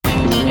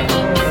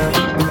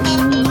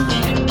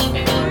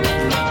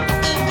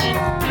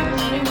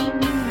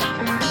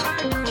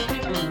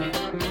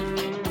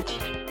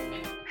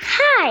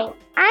Hi,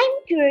 I'm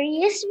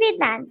Curious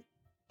Vedant,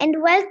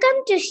 and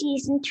welcome to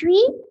season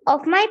 3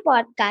 of my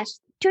podcast.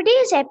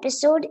 Today's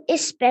episode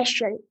is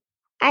special.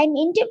 I'm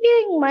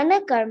interviewing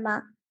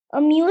Manakarma,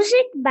 a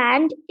music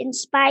band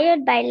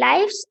inspired by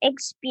life's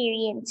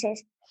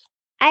experiences.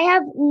 I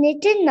have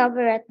Nitin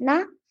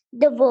Navaratna,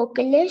 the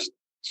vocalist,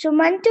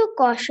 Sumantu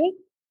Kaushik,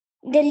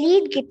 the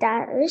lead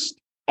guitarist,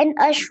 and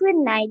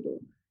Ashwin Naidu,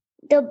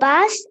 the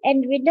bass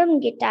and rhythm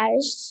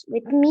guitarists,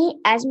 with me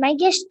as my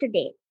guest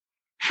today.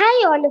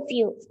 Hi, all of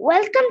you.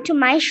 Welcome to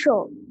my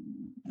show.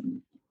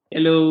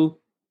 Hello.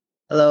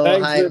 Hello,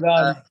 Thanks, hi.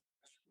 Vedant.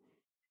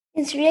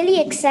 It's really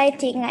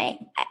exciting.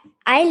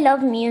 I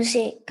love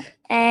music,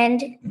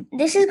 and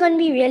this is going to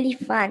be really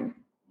fun.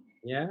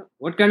 Yeah.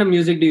 What kind of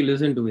music do you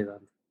listen to,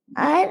 Vedant?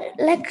 I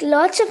like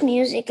lots of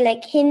music,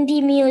 like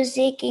Hindi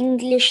music,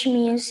 English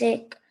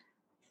music.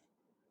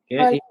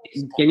 Okay.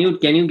 Can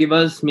you give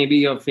us maybe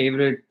your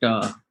favorite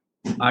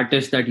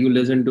artist that you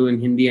listen to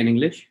in Hindi and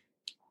English?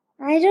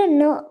 I don't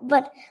know,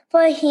 but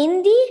for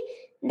Hindi,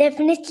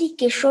 definitely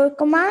Kishore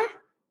Kumar.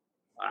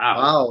 Wow.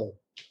 Wow,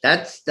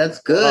 that's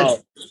good. Wow.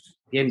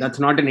 Again, that's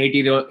not an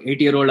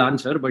 80-year-old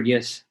answer, but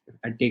yes,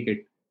 I take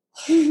it.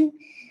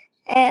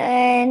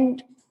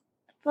 And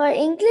for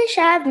English,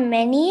 I have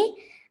many.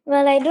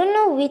 Well, I don't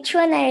know which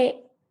one I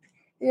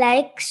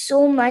like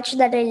so much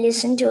that I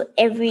listen to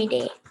every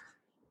day.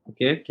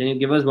 Okay. Can you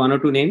give us one or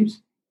two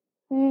names?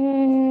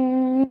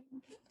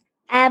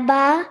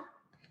 ABBA.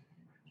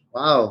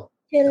 Wow,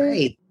 Till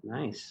nice.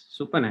 Nice.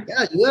 Super nice.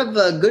 Yeah, you have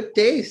a good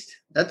taste.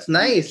 That's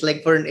nice.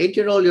 Like for an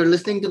 8-year-old, you're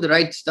listening to the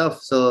right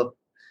stuff. So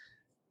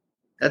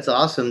that's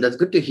awesome. That's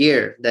good to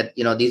hear that,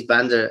 these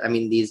bands are,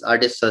 these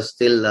artists are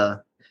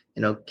still,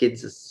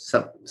 kids,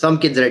 some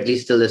kids are at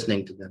least still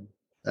listening to them.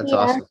 That's Yeah.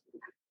 awesome.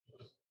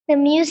 The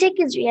music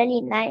is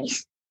really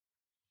nice.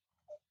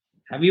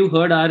 Have you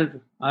heard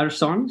our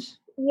songs?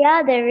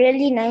 Yeah, they're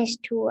really nice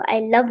too. I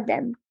love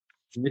them.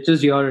 Which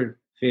is your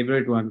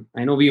favorite one?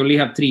 I know we only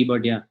have 3,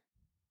 but yeah.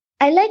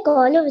 I like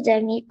all of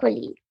them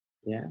equally.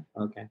 Yeah.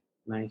 Okay.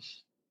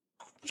 Nice.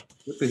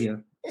 Good to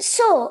hear.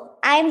 So,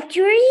 I'm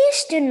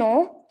curious to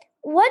know,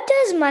 what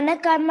does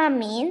Manakarma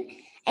mean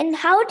and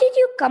how did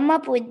you come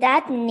up with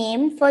that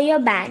name for your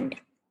band?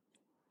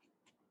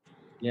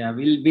 Yeah,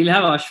 we'll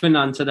have Ashwin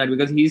answer that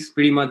because he's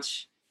pretty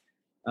much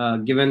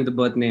given the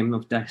birth name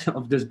of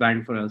this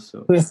band for us.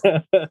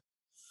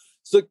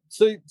 So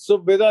so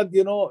Vedant,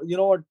 you know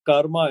what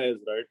karma is,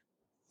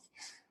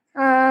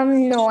 right?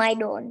 No, I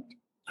don't.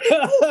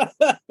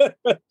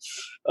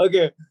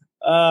 Okay.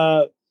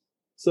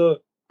 So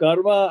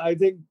karma, I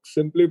think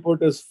simply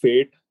put, is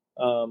fate.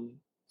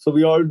 So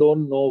we all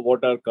don't know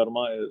what our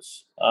karma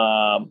is.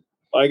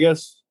 I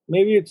guess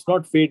maybe it's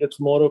not fate. It's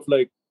more of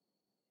like,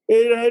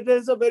 it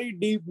has a very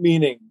deep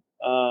meaning,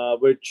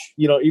 which,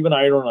 even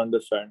I don't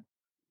understand.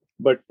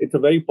 But it's a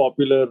very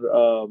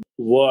popular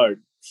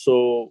word.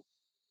 So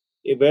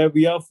where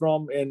we are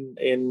from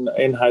in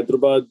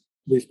Hyderabad,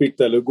 we speak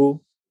Telugu.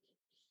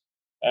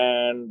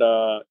 And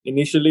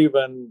initially,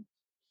 when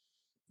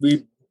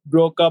we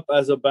broke up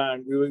as a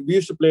band, we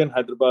used to play in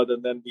Hyderabad,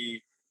 and then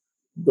we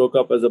broke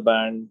up as a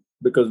band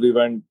because we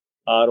went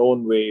our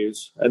own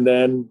ways. And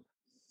then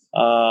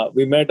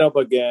we met up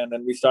again,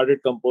 and we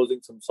started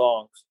composing some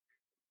songs.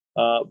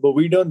 But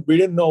we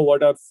didn't know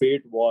what our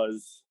fate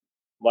was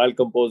while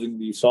composing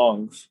these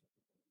songs.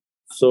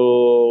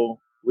 So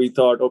we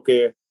thought,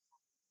 okay,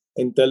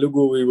 in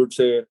Telugu we would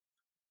say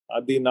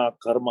Adina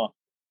Karma,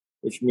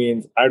 which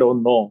means I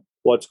don't know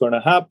what's going to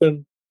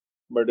happen,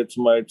 but it's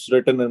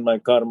written in my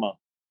karma.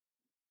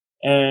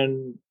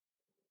 And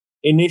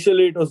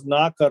initially it was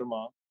Na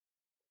Karma,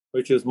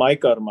 which is my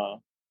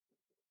karma.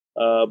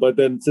 But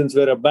then since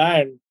we're a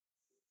band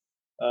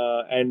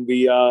and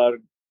we are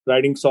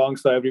writing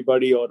songs for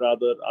everybody, or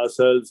rather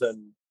ourselves,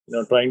 and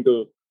trying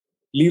to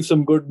leave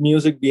some good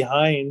music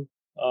behind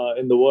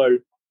in the world,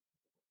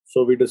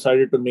 so we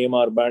decided to name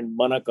our band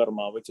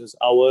Manakarma, which is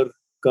our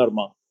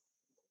karma.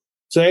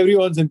 So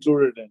everyone's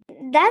included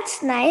in.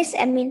 That's nice.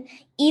 I mean,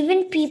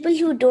 even people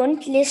who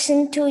don't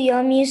listen to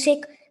your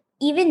music,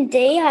 even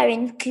they are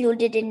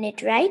included in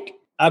it, right?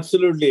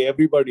 Absolutely,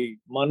 everybody.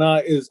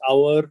 Mana is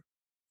our.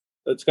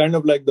 It's kind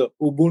of like the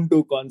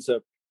Ubuntu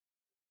concept.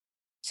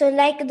 So,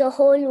 like the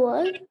whole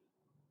world?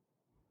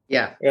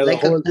 Yeah, Yeah, like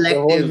the whole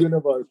collective,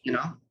 universe.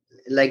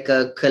 Like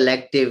a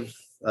collective.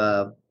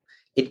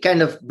 It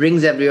kind of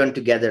brings everyone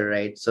together,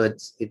 right? So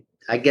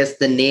I guess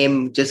the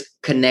name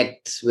just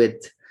connects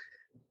with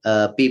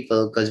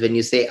people, because when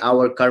you say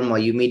our karma,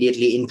 you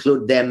immediately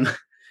include them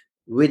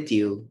with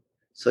you.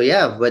 So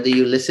yeah, whether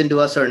you listen to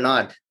us or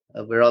not,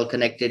 we're all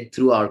connected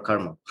through our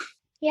karma.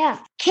 Yeah.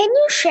 Can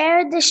you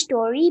share the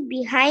story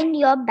behind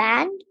your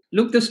band?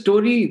 look, the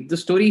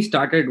story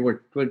started what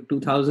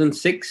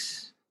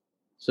 2006.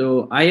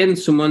 So I and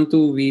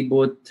Sumantu, we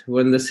both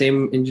were in the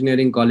same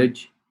engineering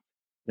college,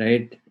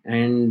 right?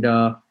 And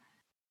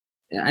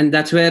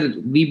that's where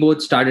we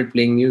both started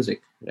playing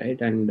music.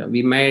 right? And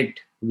we met.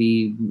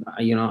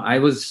 I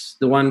was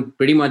the one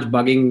pretty much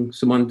bugging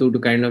Sumantu to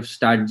kind of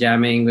start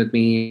jamming with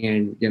me,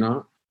 and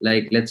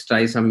like, let's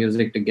try some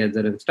music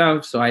together and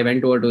stuff. So I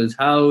went over to his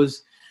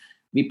house.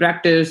 We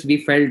practiced. We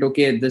felt,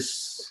 okay,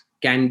 this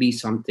can be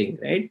something,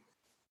 right?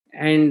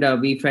 And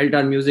we felt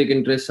our music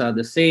interests are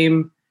the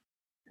same,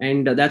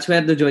 and that's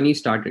where the journey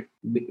started.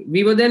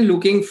 We were then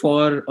looking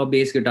for a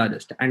bass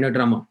guitarist and a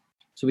drummer.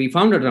 So we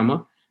found a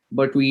drummer,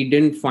 but we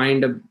didn't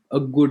find a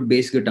good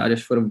bass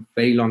guitarist for a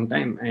very long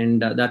time.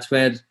 And that's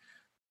where,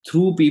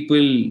 through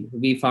people,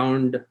 we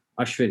found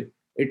Ashwin.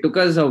 It took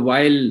us a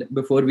while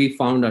before we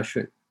found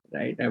Ashwin,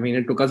 right? I mean,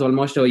 it took us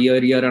almost a year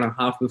and a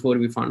half before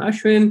we found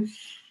Ashwin.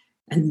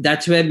 And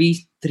that's where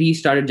we three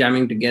started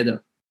jamming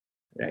together,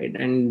 right?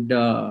 And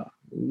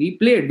we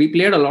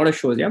played a lot of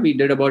shows. Yeah, we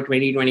did about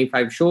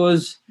 20-25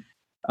 shows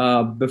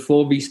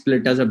before we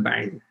split as a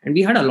band, and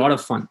we had a lot of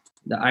fun.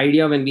 The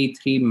idea when we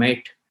three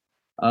met,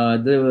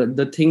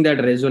 the thing that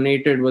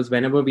resonated was,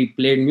 whenever we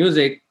played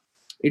music,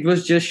 it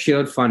was just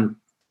sheer fun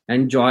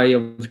and joy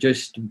of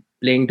just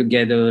playing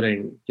together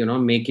and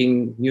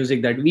making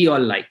music that we all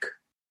like,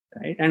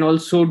 right? And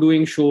also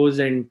doing shows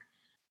and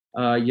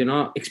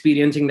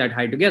experiencing that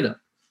high together.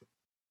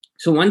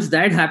 So once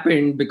that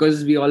happened,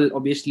 because we all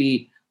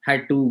obviously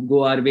had to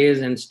go our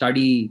ways and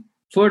study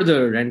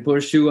further and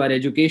pursue our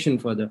education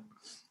further,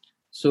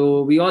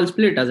 so we all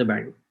split as a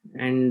band.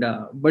 And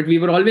but we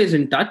were always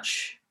in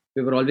touch.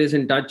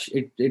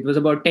 It was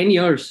about 10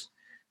 years,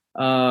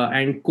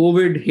 and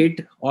COVID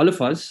hit all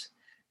of us.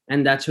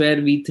 And that's where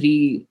we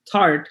three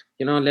thought,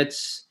 we've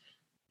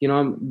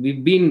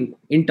been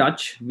in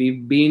touch.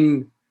 We've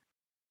been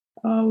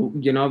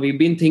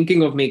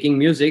thinking of making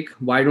music.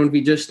 Why don't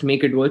we just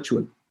make it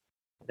virtual,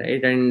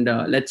 right? And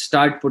let's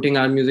start putting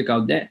our music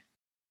out there.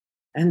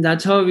 And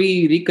that's how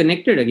we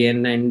reconnected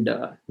again. And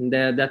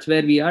that's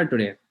where we are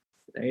today,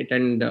 right?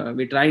 And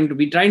we're trying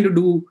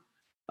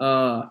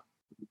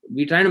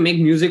to make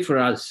music for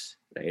us,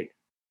 right?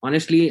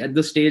 Honestly, at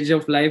the stage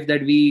of life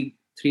that we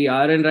three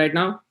are in right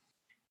now,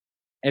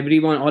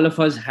 all of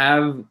us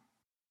have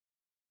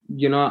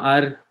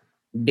our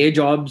day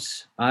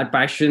jobs, our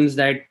passions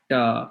that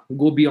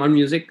go beyond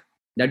music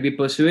that we're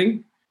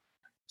pursuing.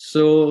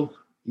 So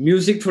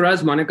music for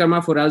us,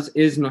 Manakarma for us,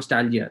 is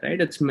nostalgia, right?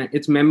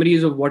 It's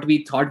memories of what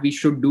we thought we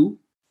should do,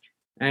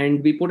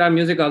 and we put our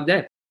music out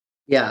there.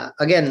 Yeah.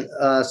 Again,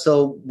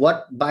 so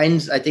what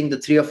binds, I think, the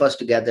three of us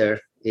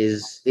together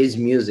is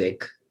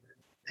music,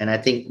 and I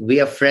think we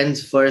are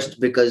friends first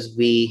because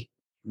we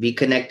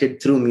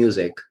connected through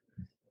music.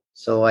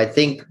 So I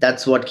think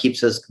that's what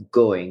keeps us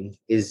going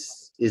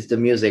is the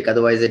music.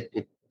 Otherwise,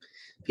 it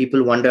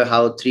people wonder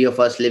how three of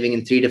us living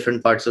in three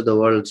different parts of the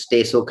world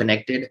stay so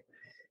connected.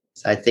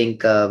 So I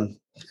think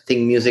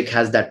music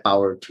has that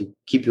power to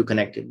keep you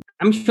connected.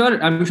 I'm sure,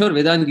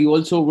 Vedant, you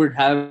also would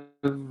have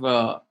a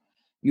lot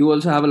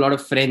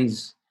of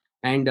friends,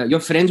 and you're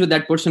friends with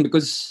that person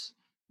because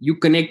you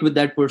connect with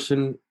that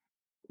person,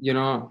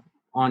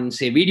 on,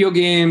 say, video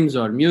games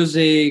or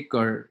music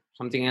or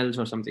something else,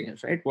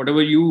 right?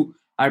 Whatever you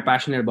are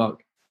passionate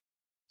about.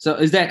 So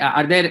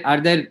are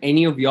there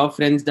any of your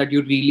friends that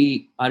you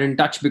really are in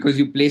touch because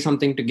you play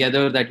something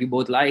together that you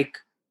both like?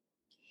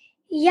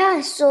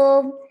 Yeah,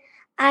 so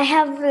I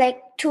have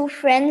like two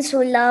friends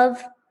who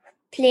love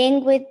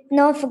playing with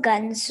Nerf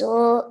guns.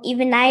 So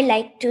even I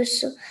like to.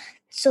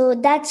 So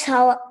that's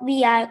how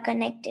we are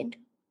connected.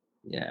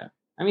 Yeah.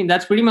 I mean,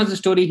 that's pretty much the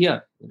story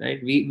here,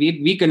 right?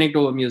 We connect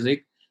over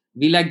music.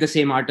 We like the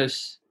same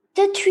artists.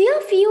 The three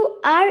of you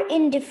are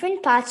in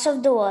different parts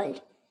of the world.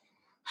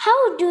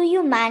 How do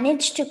you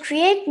manage to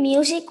create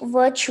music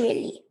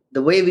virtually?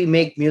 The way we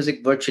make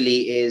music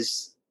virtually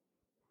is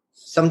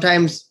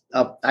sometimes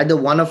either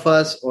one of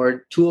us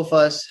or two of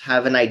us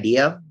have an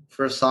idea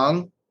for a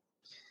song.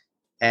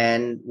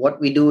 And what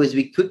we do is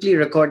we quickly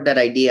record that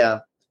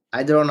idea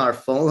either on our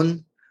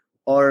phone,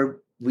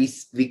 or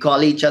we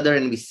call each other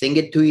and we sing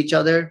it to each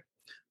other,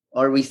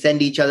 or we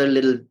send each other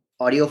little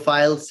audio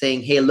files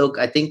saying, hey, look,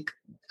 I think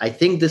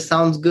this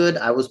sounds good.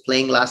 I was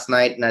playing last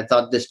night and I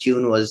thought this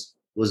tune was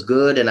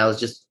good, and I was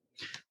just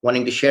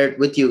wanting to share it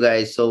with you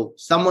guys. So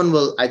someone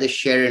will either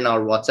share in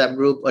our WhatsApp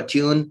group a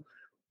tune,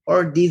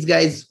 or these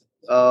guys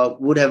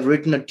would have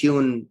written a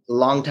tune a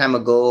long time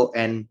ago,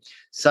 and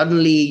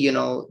suddenly,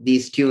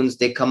 these tunes,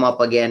 they come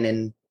up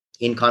again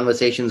in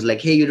conversations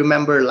like, hey, you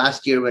remember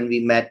last year when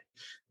we met,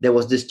 there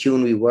was this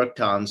tune we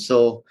worked on.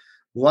 So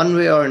one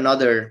way or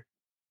another,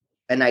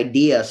 an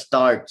idea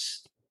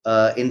starts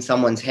in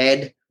someone's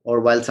head or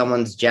while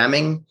someone's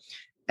jamming.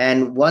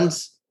 And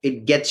once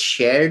it gets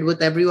shared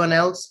with everyone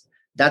else,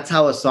 that's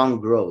how a song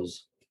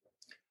grows.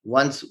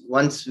 Once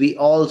we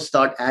all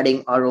start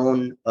adding our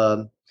own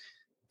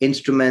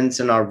instruments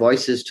and our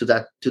voices to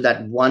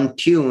that one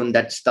tune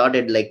that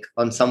started like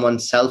on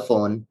someone's cell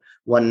phone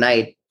one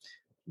night,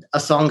 a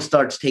song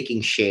starts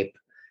taking shape.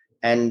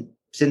 And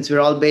since we're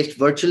all based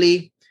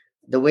virtually,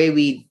 the way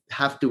we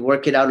have to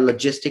work it out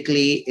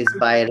logistically is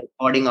by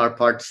recording our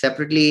parts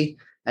separately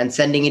and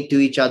sending it to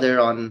each other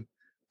on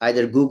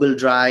either Google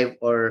Drive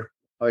or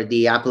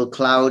the Apple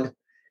Cloud.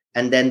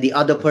 and then the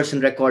other person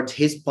records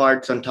his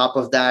parts on top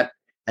of that,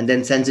 and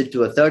then sends it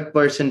to a third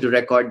person to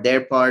record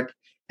their part.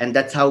 And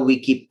that's how we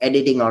keep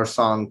editing our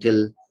song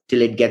till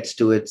it gets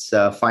to its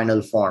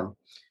final form.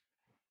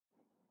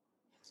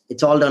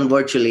 It's all done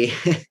virtually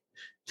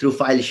through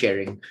file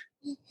sharing.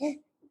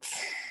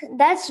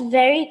 That's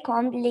very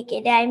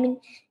complicated. I mean,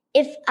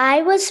 if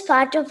I was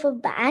part of a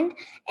band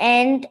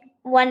and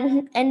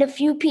a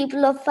few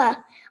people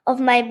of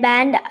my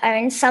band are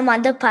in some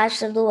other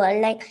parts of the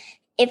world, like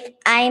if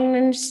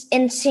I'm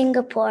in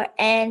Singapore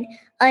and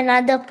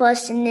another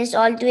person is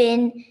all the way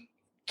in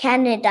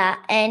Canada,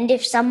 and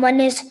if someone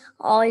is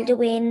all the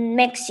way in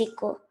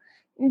Mexico,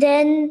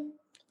 then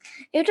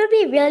it would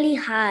be really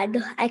hard,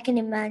 I can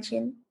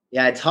imagine.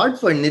 Yeah, it's hard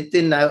for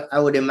Nitin, I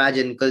would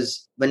imagine,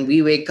 because when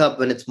we wake up,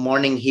 when it's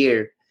morning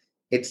here,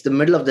 it's the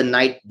middle of the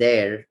night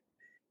there.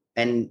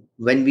 And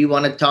when we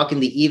want to talk in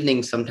the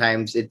evening,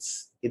 sometimes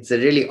it's a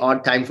really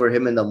odd time for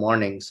him in the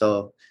morning.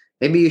 So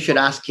maybe you should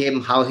ask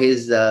him how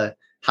his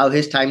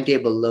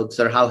timetable looks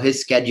or how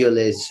his schedule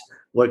is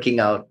working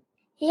out.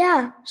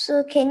 Yeah,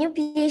 so can you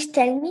please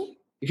tell me?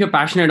 If you're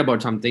passionate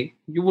about something,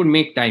 you would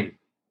make time,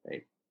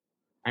 right?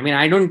 I mean,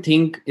 I don't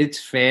think it's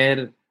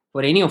fair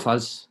for any of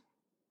us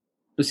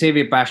to say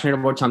we're passionate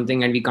about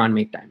something and we can't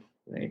make time,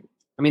 right?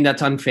 I mean,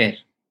 that's unfair.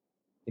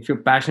 If you're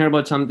passionate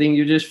about something,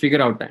 you just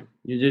figure out time.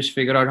 You just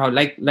figure out how,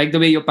 like the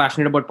way you're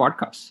passionate about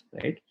podcasts,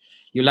 right?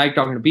 You like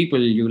talking to people,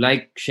 you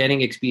like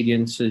sharing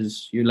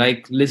experiences, you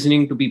like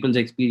listening to people's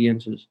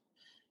experiences,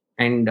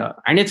 and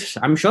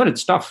I'm sure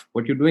it's tough.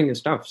 What you're doing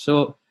is tough.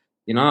 So,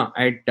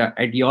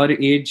 at your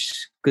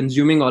age,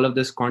 consuming all of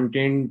this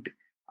content,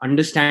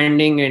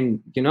 understanding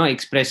and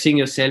expressing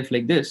yourself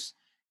like this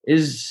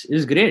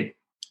is great.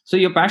 So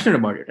you're passionate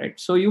about it, right?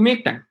 So you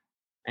make time.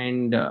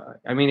 And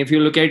I mean, if you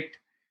look at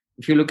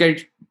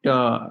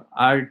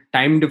our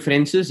time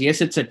differences, yes,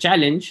 it's a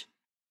challenge.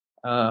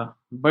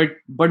 But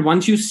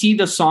once you see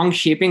the song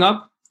shaping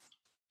up,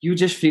 you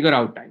just figure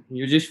out time.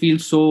 You just feel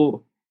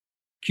so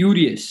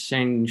curious,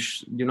 and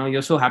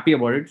you're so happy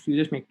about it. You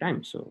just make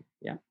time. So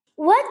yeah.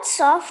 What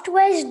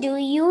softwares do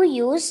you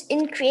use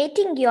in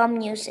creating your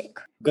music?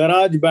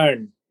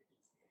 GarageBand.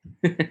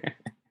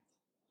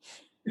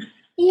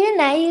 Even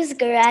I use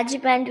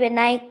GarageBand when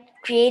I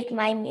create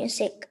my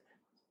music.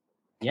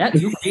 Yeah,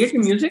 you create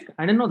your music?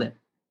 I didn't know that.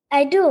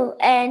 I do.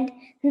 And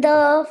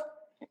the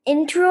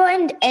intro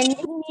and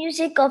ending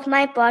music of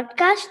my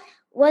podcast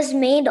was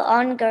made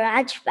on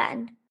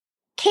GarageBand.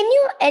 Can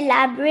you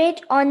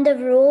elaborate on the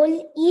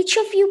role each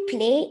of you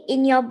play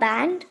in your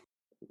band?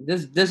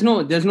 There's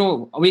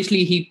no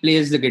obviously he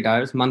plays the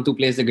guitars, Mantu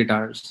plays the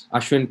guitars,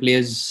 Ashwin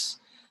plays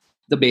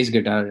the bass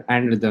guitar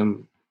and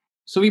rhythm.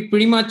 So we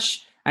pretty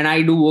much, and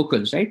I do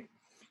vocals, right?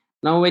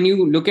 Now when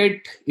you look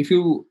at, if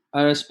you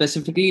are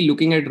specifically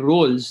looking at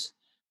roles,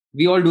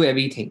 we all do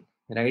everything,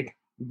 right?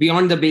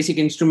 Beyond the basic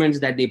instruments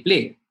that they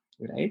play,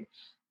 right?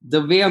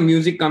 The way a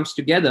music comes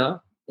together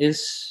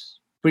is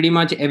pretty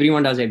much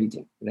everyone does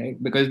everything, right?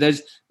 Because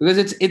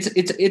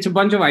it's a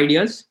bunch of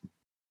ideas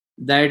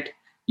that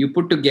you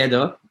put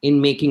together in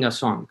making a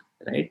song,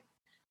 right?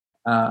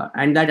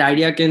 And that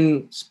idea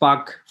can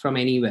spark from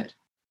anywhere.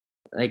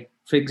 Like,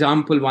 for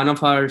example, one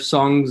of our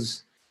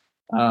songs,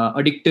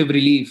 Addictive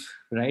Relief,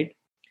 right?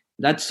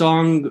 That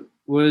song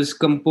was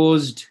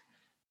composed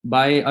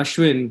by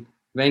Ashwin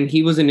when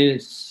he was in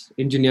his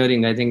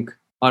engineering, I think,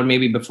 or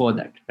maybe before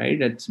that, right?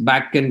 It's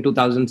back in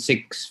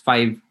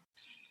 2006-05.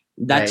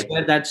 That's Right.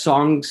 where that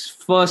song's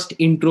first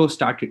intro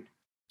started,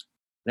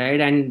 right?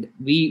 And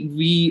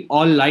we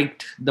all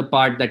liked the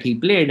part that he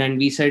played, and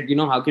we said,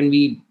 how can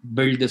we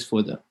build this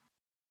further,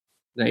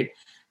 right?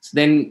 So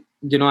then,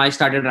 I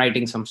started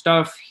writing some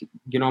stuff.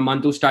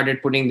 Mantu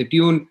started putting the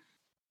tune.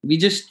 We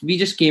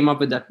just came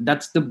up with that.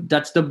 That's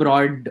the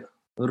broad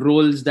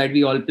roles that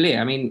we all play.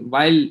 I mean,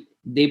 while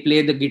they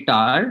play the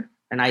guitar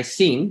and I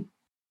sing,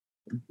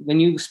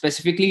 when you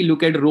specifically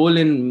look at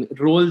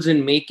roles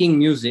in making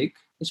music,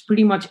 it's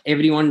pretty much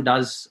everyone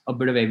does a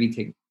bit of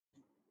everything.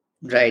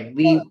 Right.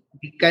 We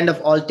kind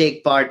of all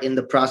take part in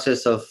the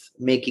process of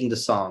making the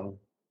song.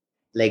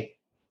 Like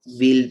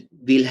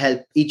we'll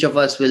help, each of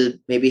us will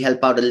maybe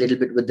help out a little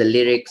bit with the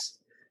lyrics.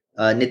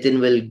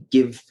 Nitin will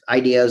give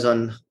ideas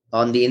on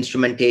the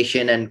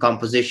instrumentation and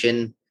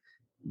composition.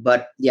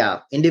 But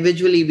yeah,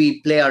 individually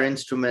we play our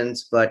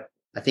instruments, but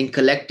I think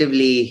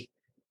collectively,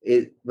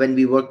 when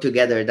we work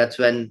together, that's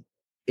when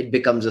it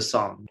becomes a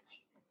song.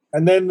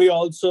 And then we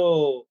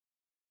also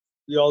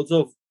yell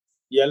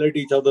at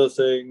each other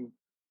saying,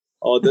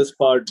 "Oh, this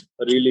part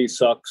really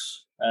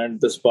sucks," and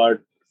this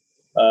part,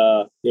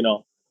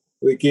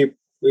 we keep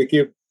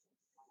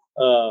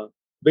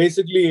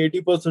basically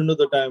 80% of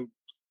the time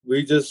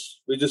we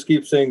just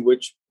keep saying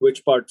which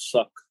parts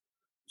suck.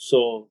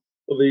 So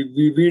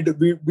we weed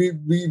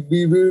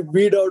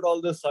out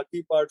all the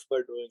sucky parts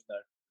by doing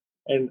that,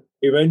 and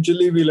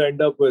eventually we'll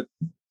end up with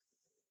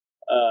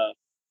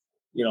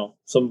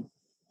some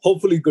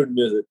hopefully good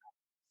music.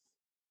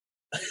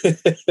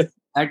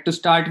 That to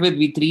start with,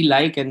 we three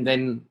like, and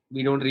then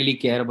we don't really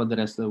care about the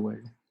rest of the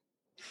world.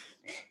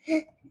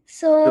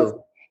 So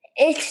True.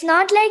 it's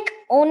not like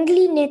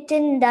only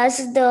Nitin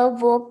does the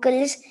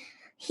vocals.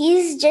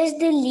 He's just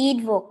the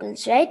lead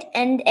vocals, right?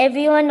 And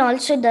everyone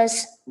also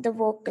does the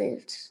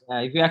vocals.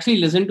 If you actually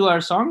listen to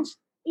our songs,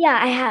 Yeah,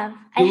 I have.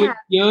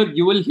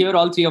 you will hear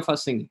all three of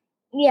us singing,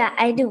 Yeah,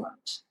 I do.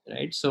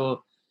 right?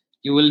 So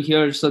you will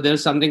hear. So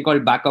there's something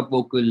called backup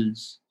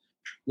vocals.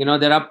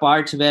 There are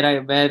parts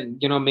where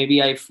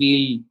maybe I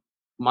feel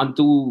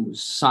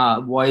Mantu's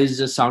voice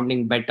is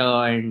sounding better,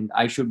 and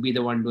I should be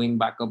the one doing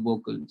backup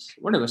vocals,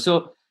 whatever.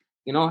 So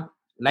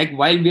like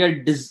while we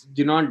are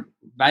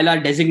while our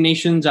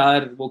designations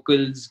are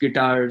vocals,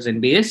 guitars,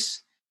 and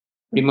bass,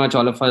 pretty much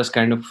all of us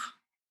kind of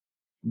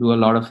do a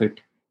lot of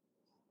it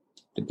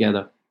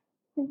together.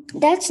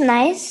 That's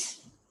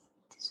nice.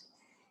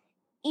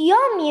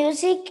 Your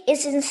music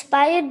is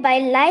inspired by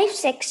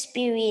life's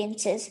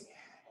experiences.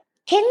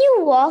 Can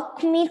you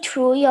walk me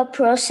through your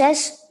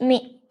process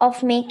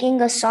of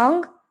making a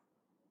song?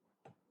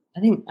 I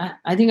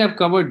think I've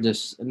covered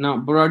this now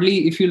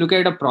broadly. If you look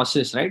at a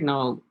process, right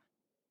now,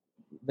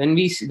 when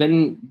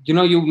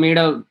you made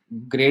a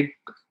great,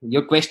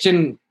 your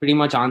question pretty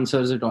much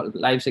answers it all.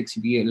 Life's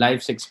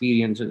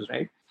experiences,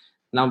 right?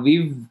 Now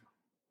we've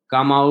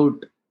come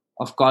out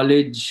of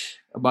college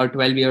about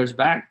 12 years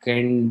back,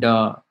 and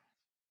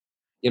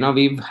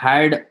we've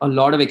had a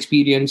lot of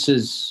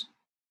experiences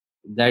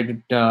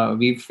that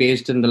we've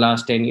faced in the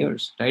last 10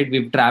 years, right?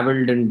 We've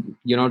traveled and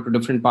to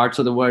different parts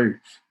of the world.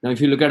 Now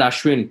if you look at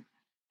Ashwin,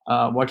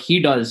 what he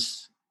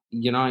does,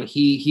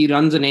 he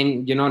runs a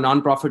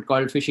non-profit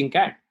called Fishing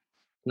Cat.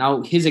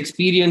 Now his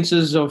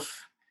experiences of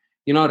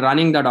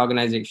running that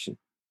organization.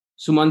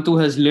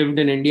 Sumantu has lived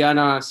in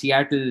Indiana,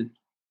 Seattle.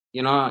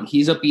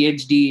 He's a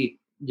PhD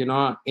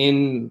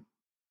in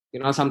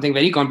something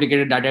very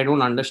complicated that I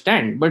don't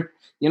understand, but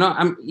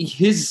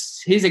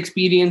his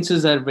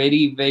experiences are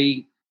very,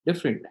 very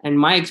different. And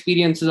my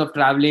experiences of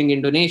traveling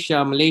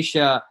Indonesia,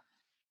 Malaysia,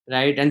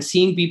 right, and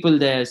seeing people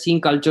there, seeing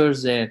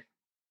cultures there,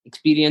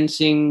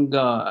 experiencing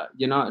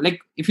like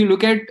if you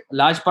look at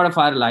large part of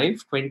our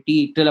life,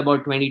 20 till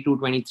about 22,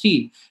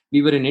 23,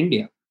 we were in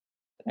India,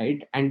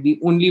 right, and we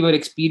only were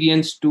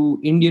experienced to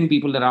Indian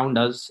people around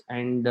us,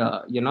 and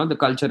the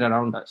culture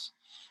around us.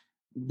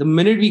 The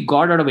minute we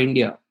got out of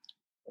India,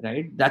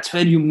 right, that's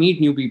where you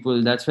meet new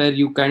people, that's where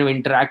you kind of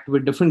interact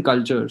with different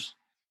cultures,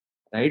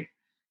 right?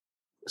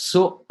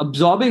 So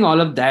absorbing all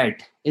of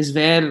that is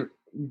where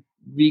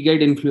we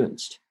get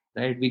influenced,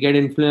 right? We get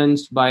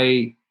influenced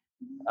by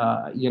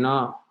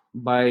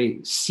by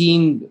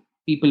seeing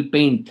people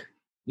paint.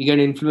 We get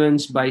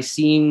influenced by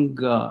seeing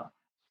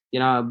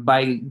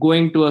by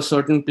going to a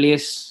certain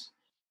place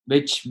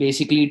which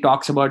basically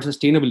talks about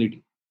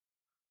sustainability,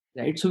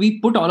 right? So we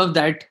put all of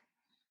that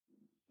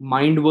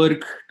mind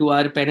work to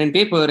our pen and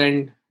paper,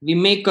 and we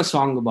make a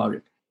song about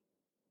it.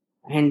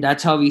 And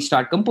that's how we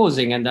start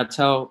composing, and that's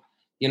how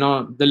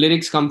the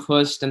lyrics come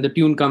first and the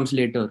tune comes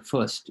later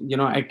first.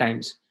 At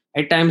times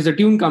the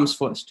tune comes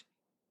first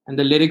and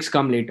the lyrics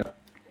come later.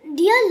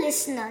 Dear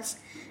listeners,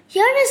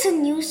 here is a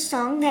new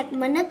song that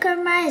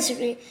Manakarma is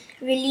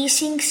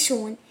releasing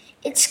soon.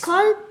 It's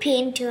called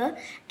Painter,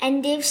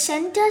 and they've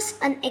sent us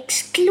an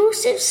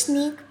exclusive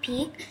sneak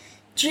peek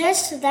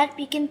just so that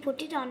we can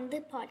put it on the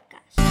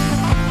podcast.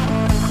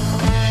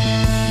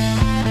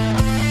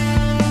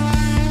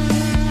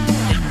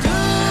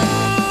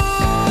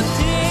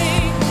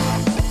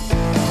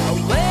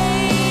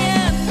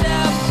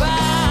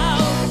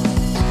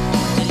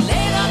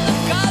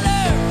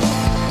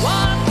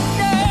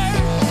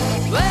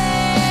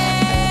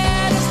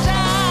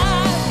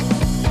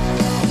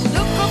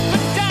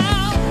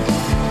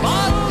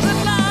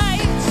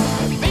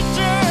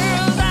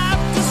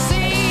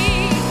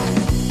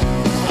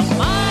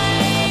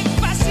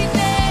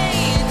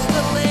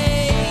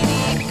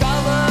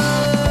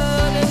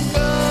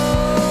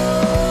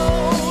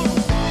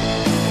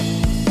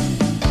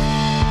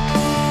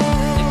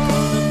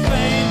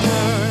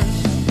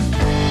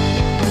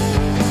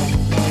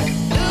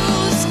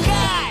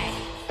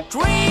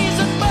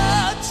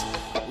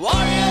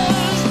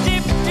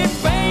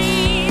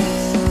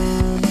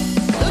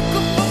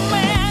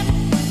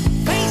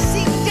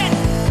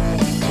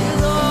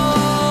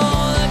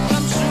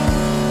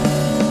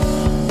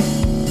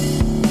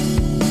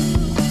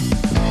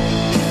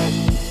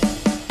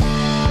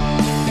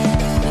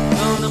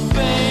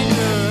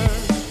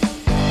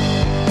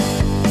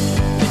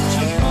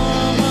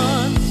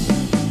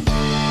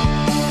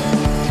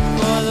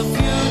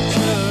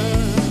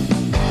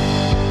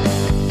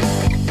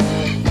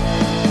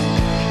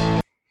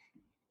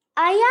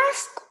 I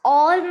ask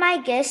all my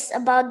guests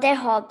about their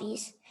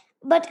hobbies,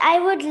 but I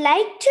would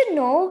like to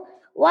know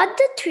what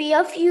the three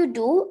of you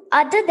do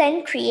other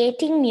than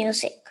creating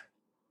music.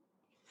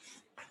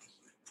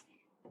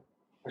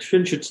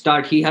 Ashwin should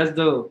start. He has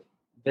the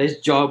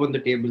best job on the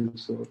table.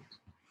 So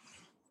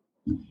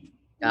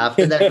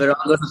After that, we're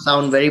all going to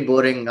sound very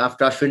boring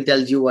after Ashwin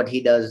tells you what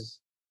he does.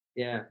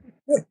 yeah.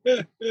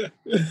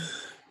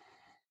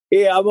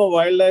 Hey, I'm a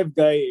wildlife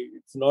guy.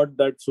 It's not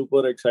that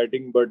super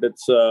exciting, but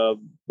it's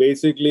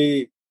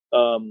basically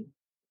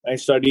I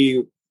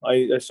study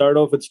I started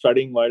off with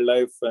studying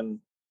wildlife, and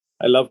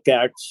I love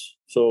cats.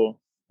 So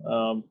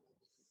um,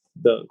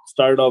 the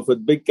started off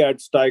with big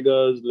cats,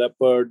 tigers,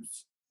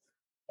 leopards,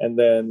 and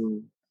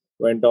then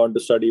went on to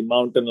study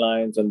mountain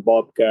lions and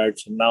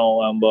bobcats. And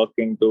now I'm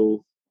working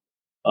to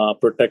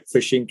protect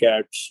fishing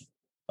cats,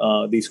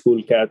 these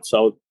cool cats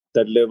out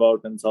that live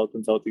out in South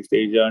and Southeast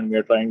Asia, and we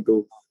are trying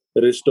to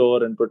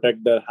restore and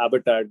protect their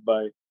habitat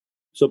by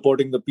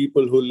supporting the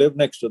people who live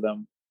next to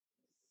them.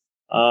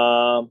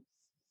 Um,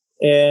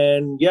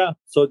 and yeah,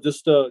 so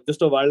just a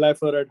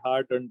wildlifer at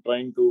heart, and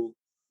trying to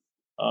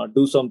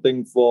do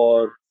something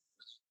for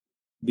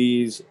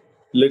these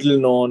little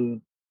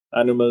known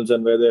animals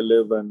and where they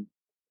live, and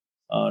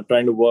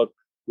trying to work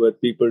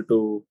with people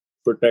to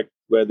protect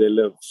where they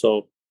live.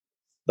 So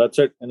that's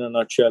it in a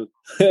nutshell.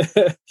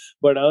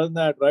 But other than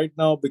that, right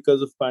now,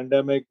 because of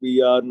pandemic,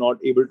 we are not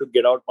able to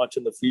get out much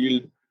in the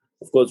field.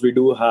 Of course, we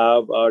do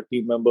have our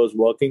team members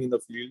working in the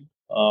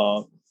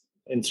field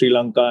in Sri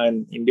Lanka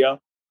and India.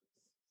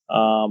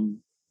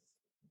 Um,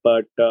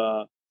 but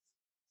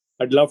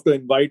I'd love to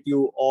invite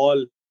you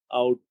all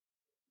out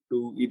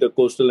to either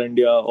coastal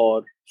India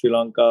or Sri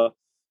Lanka.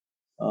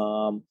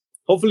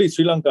 Hopefully,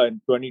 Sri Lanka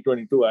in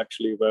 2022,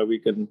 actually, where we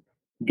can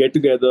get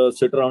together,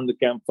 sit around the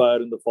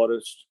campfire in the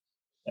forest,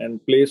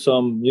 and play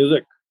some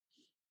music.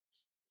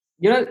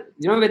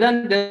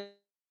 Vedant, there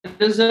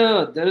is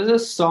a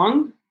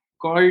song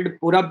called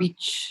Pura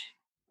Beach.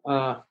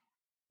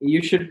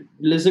 You should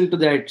listen to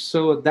that.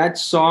 So that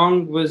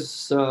song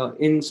was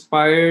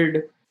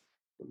inspired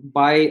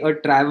by a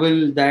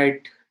travel that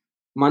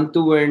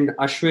Mantu and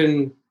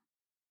Ashwin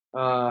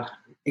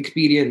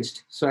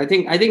experienced. So I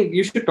think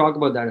you should talk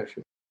about that,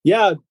 Ashwin.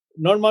 Yeah,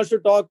 not much to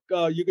talk.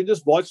 You can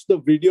just watch the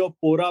video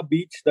Pora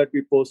Beach that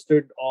we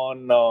posted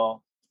on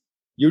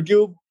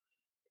YouTube,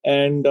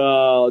 and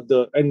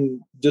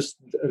just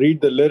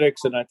read the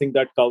lyrics, and I think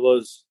that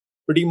covers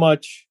pretty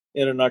much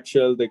in a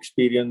nutshell the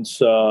experience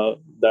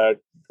the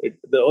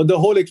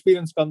whole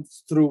experience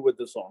comes through with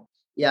the song.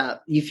 Yeah,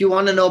 if you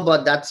want to know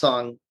about that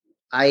song,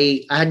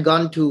 I had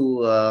gone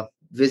to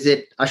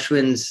visit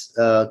Ashwin's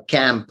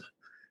camp.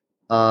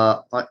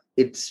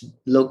 It's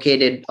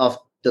located off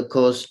the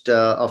coast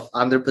of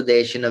Andhra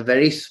Pradesh in a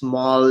very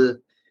small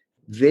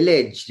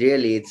village.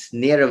 Really, it's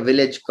near a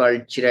village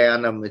called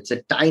Chirayanam. It's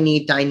a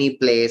tiny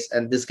place,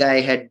 and this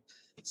guy had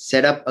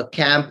set up a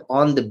camp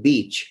on the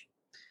beach.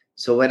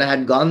 So when I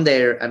had gone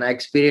there, and I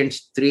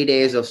experienced 3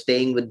 days of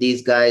staying with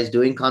these guys,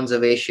 doing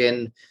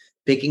conservation,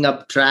 picking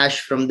up trash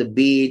from the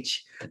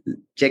beach,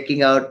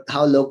 checking out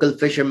how local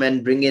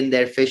fishermen bring in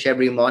their fish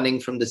every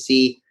morning from the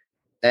sea,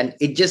 and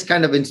it just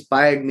kind of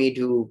inspired me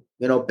to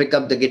pick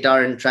up the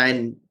guitar and try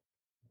and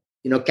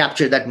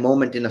capture that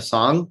moment in a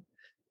song.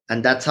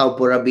 And that's how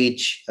Pura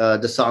Beach,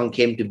 the song,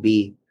 came to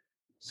be.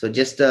 So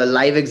just a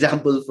live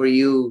example for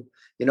you,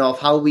 of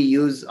how we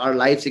use our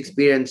life's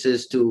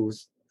experiences to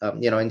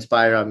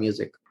inspire our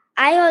music.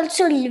 I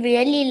also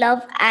really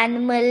love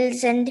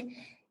animals and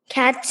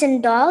cats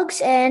and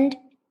dogs, and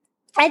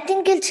I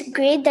think it's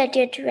great that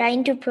you're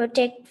trying to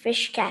protect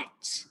fish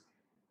cats.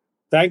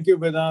 Thank you,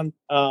 Vedant.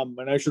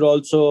 And I should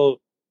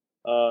also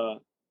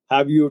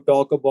have you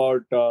talk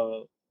about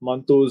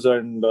Mantu's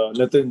and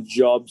Nitin's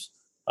jobs.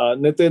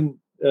 Nitin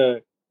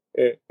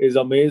is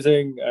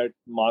amazing at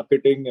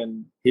marketing,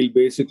 and he'll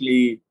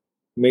basically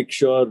make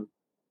sure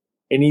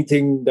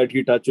anything that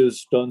he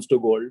touches turns to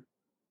gold.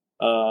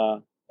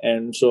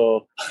 And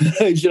so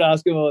you should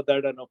ask him about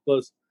that. And of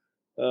course,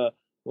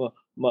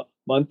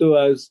 Mantu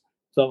has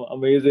some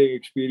amazing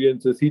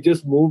experiences. He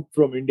just moved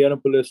from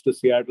Indianapolis to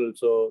Seattle,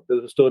 so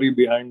there's a story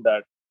behind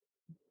that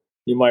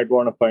you might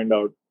want to find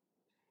out.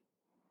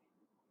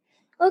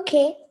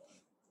 Okay.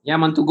 Yeah,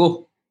 Mantu,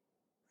 go.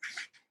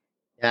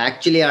 Yeah,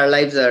 actually, our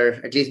lives are,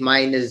 at least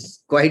mine,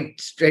 is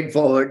quite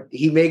straightforward.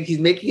 He's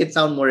making it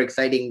sound more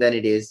exciting than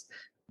it is.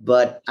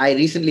 But I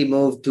recently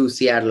moved to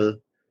Seattle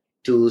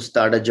to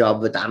start a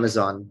job with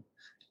Amazon,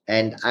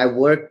 and I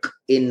work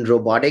in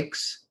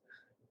robotics.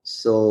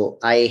 So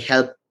I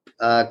help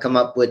come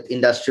up with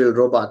industrial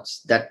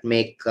robots that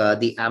make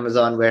the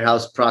Amazon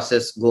warehouse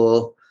process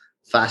go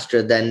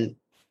faster than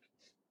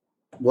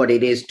what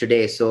it is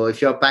today. So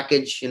if your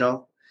package,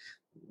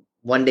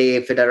 one day,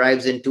 if it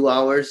arrives in 2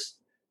 hours,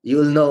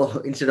 you'll know,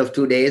 instead of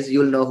 2 days,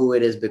 you'll know who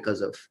it is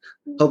because of,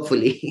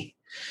 hopefully.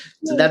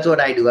 So that's what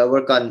I do. I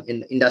work on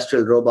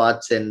industrial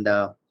robots and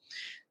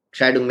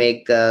try to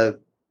make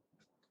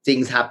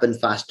things happen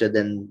faster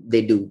than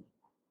they do.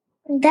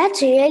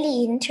 That's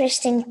really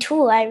interesting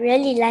too. I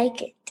really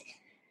like it.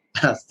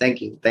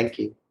 Thank you.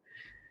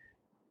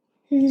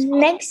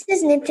 Next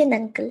is Nitin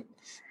Uncle.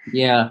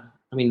 Yeah,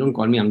 I mean, don't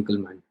call me uncle,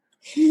 man.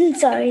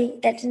 Sorry,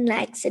 that's an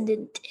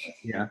accident.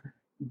 Yeah,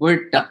 but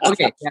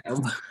okay.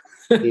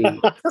 Yeah.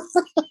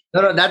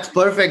 No, that's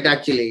perfect,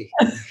 actually.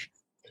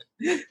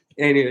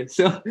 Anyway,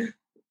 so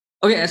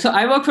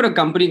I work for a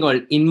company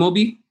called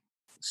InMobi.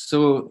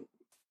 So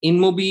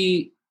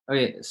InMobi,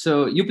 okay,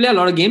 so you play a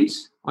lot of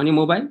games on your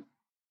mobile,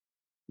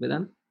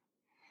 Vedant?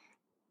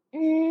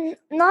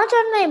 Not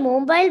on my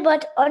mobile,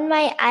 but on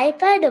my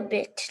iPad a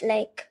bit.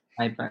 Like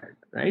iPad.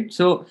 right?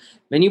 So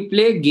when you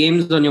play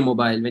games on your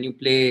mobile, when you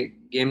play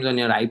games on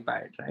your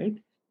iPad, right,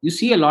 you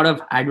see a lot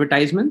of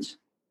advertisements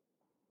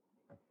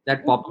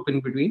that pop up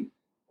in between.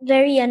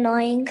 Very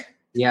annoying.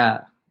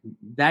 Yeah,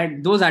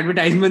 that those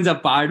advertisements are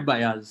powered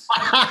by us.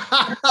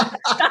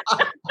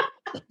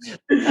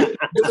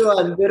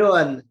 Good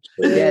one.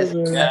 Yes,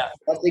 Yeah.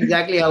 that's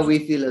exactly how we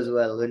feel as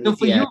well when So we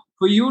see ads.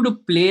 for you to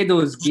play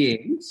those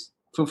games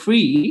for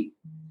free,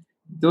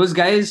 those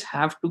guys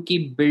have to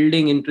keep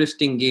building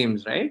interesting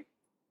games, right?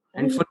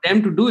 And for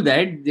them to do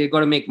that, they got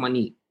to make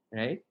money,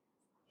 right?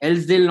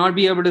 Else they'll not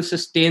be able to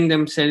sustain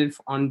themselves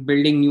on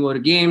building newer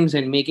games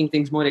and making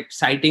things more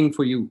exciting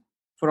for you,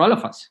 for all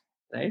of us,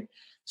 right?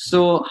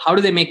 So how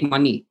do they make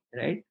money,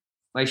 right?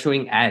 By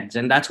showing ads.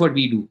 And that's what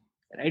we do,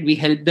 right? We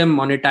help them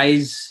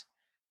monetize,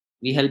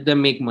 we help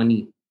them make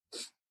money,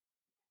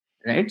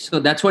 right? So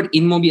that's what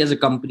InMobi as a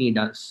company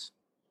does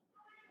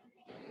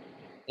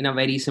in a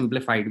very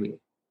simplified way,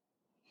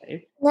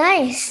 right?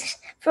 Nice.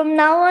 From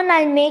now on,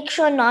 I'll make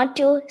sure not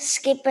to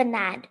skip an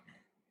ad.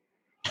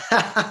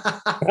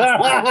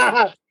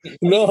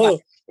 No,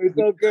 it's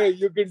okay.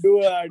 You can do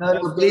an ad.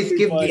 No, please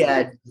skip the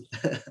ad.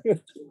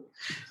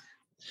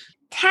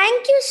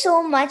 Thank you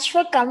so much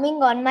for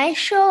coming on my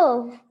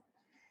show.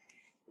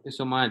 Thank you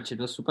so much. It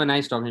was super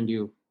nice talking to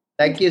you.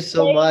 Thank you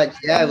so much.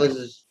 Yeah, it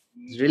was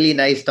really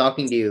nice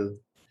talking to you.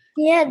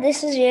 Yeah,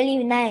 this is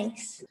really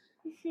nice.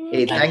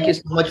 Hey, thank you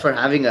so much for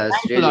having us.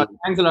 Thanks Really. a lot.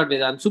 Thanks a lot,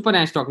 Vedant. Super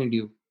nice talking to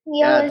you.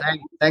 Yeah,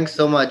 thanks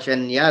so much.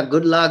 And yeah,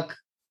 good luck.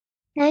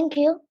 Thank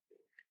you.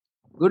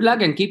 Good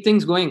luck and keep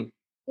things going.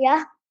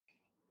 Yeah.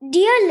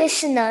 Dear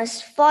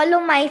listeners, follow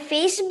my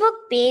Facebook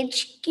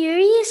page,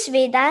 Curious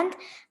Vedant,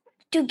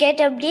 to get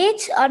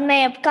updates on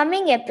my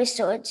upcoming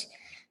episodes.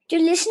 To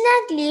listen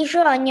at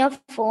leisure on your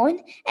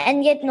phone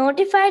and get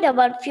notified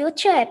about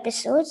future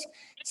episodes,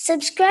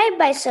 subscribe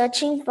by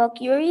searching for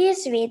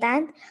Curious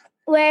Vedant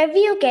wherever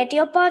you get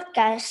your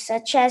podcasts,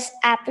 such as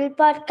Apple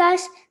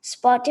Podcasts,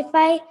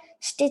 Spotify,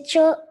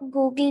 Stitcher,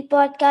 Google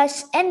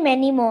Podcasts, and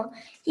many more.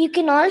 You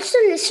can also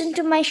listen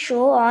to my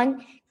show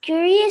on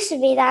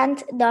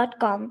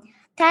CuriousVedant.com.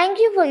 Thank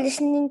you for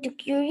listening to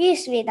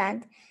Curious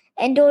Vedant.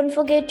 And don't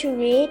forget to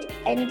rate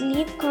and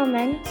leave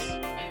comments.